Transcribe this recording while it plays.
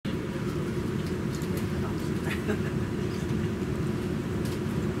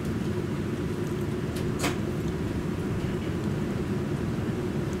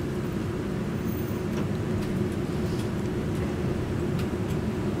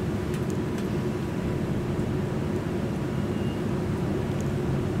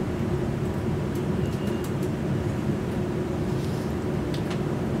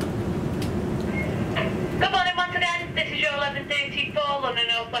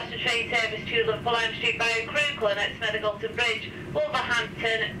request a train service to Liverpool Lime Street by a crew calling at Smethwick Galton Bridge,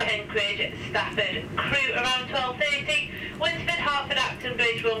 Wolverhampton, Penkridge, Stafford. Crew around 12:30. Winsford, Hartford, Acton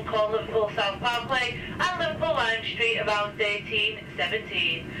Bridge run call Liverpool South Parkway and Liverpool Lime Street around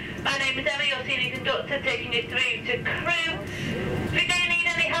 13:17. My name is Emma, your senior conductor, taking you through to crew. If you do need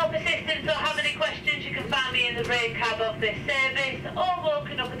any help, assistance or have any questions, you can find me in the break cab of this service or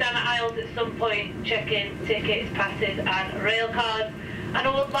walking up and down the aisles at some point, checking tickets, passes and rail cards. And I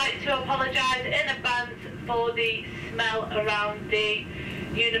would like to apologise in advance for the smell around the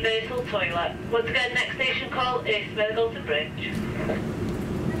universal toilet. Once again, next station call is Smethwick Galton Bridge.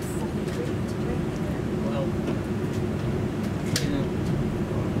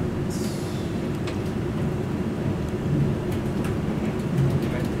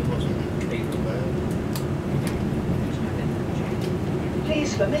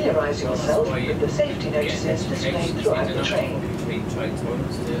 Please familiarise yourself with the safety notices displayed throughout the train. Train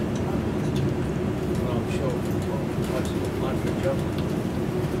toilets, yeah. Well, I'm sure I'd apply for a job.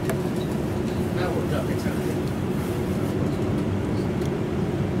 That would be exactly.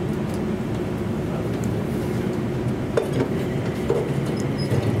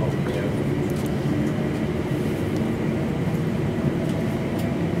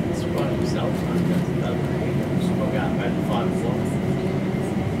 It's right himself, man. Just got to get out of bed at 5 o'clock.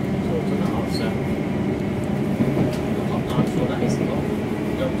 12:30, so. I'm sure that is a lot.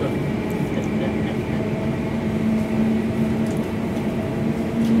 Job done.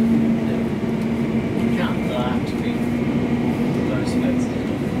 You can't have to be very expensive.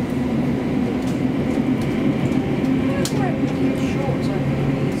 Shorts I can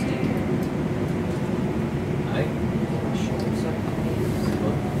use. Hey? Shorts I can use.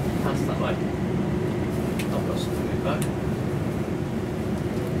 Well, that's that way. I've got some food back.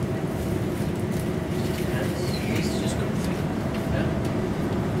 It's just good. Yeah.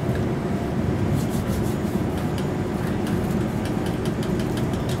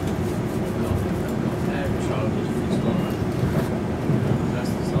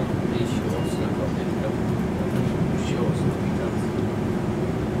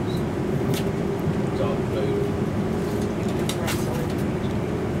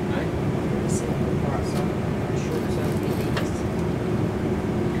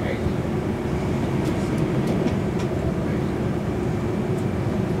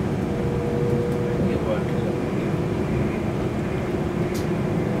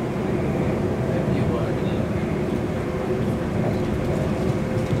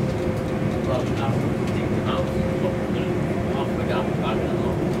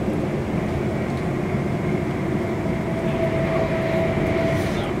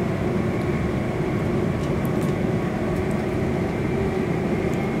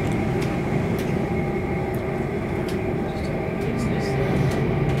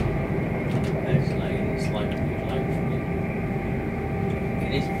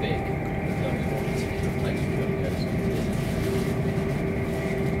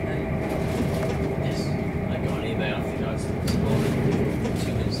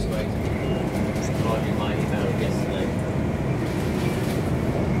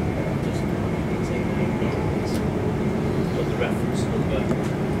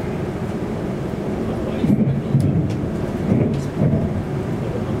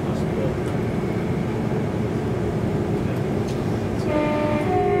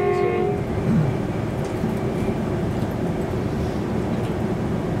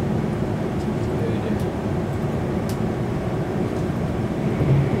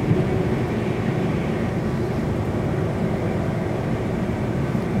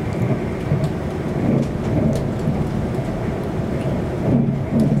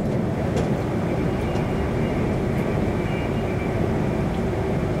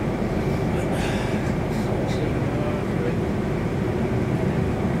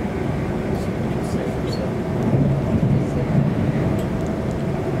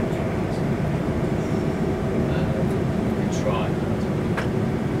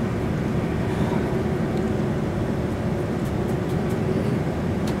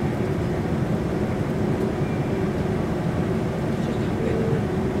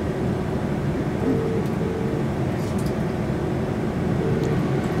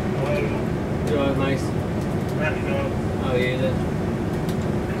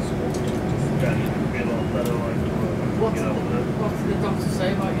 What did the doctor say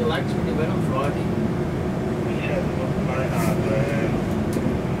about your legs when you went on Friday? He said that I might have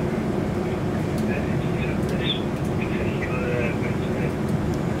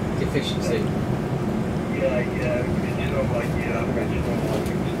Deficiency. Yeah, it's not like you have original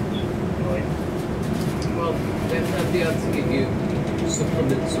like. Well, they'll be able to give you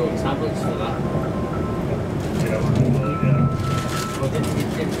supplements or tablets for that. Yeah, well, yeah. Or did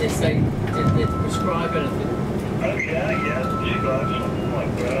they prescribe anything? Oh, yeah, she got something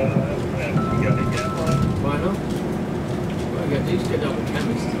like that. You gotta get one. Why not? What you gotta do is get down the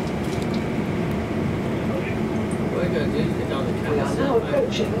chemist. What you gotta do is get down the We chemist. are now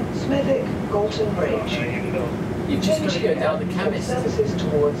approaching Smethwick Galton Bridge. You've just got to go Change down the here chemist. services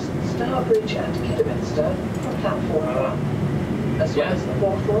towards Stourbridge and Kidderminster from platform 1, as well Yeah. as the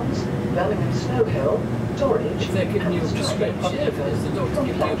Hawthorns, Birmingham Snow Hill, Dorridge, If they're giving you a and prescription, Stratford yeah, if the doctor from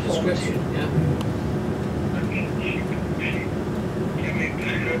giving you a platform prescription, 2. yeah. Give me a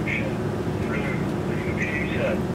prescription.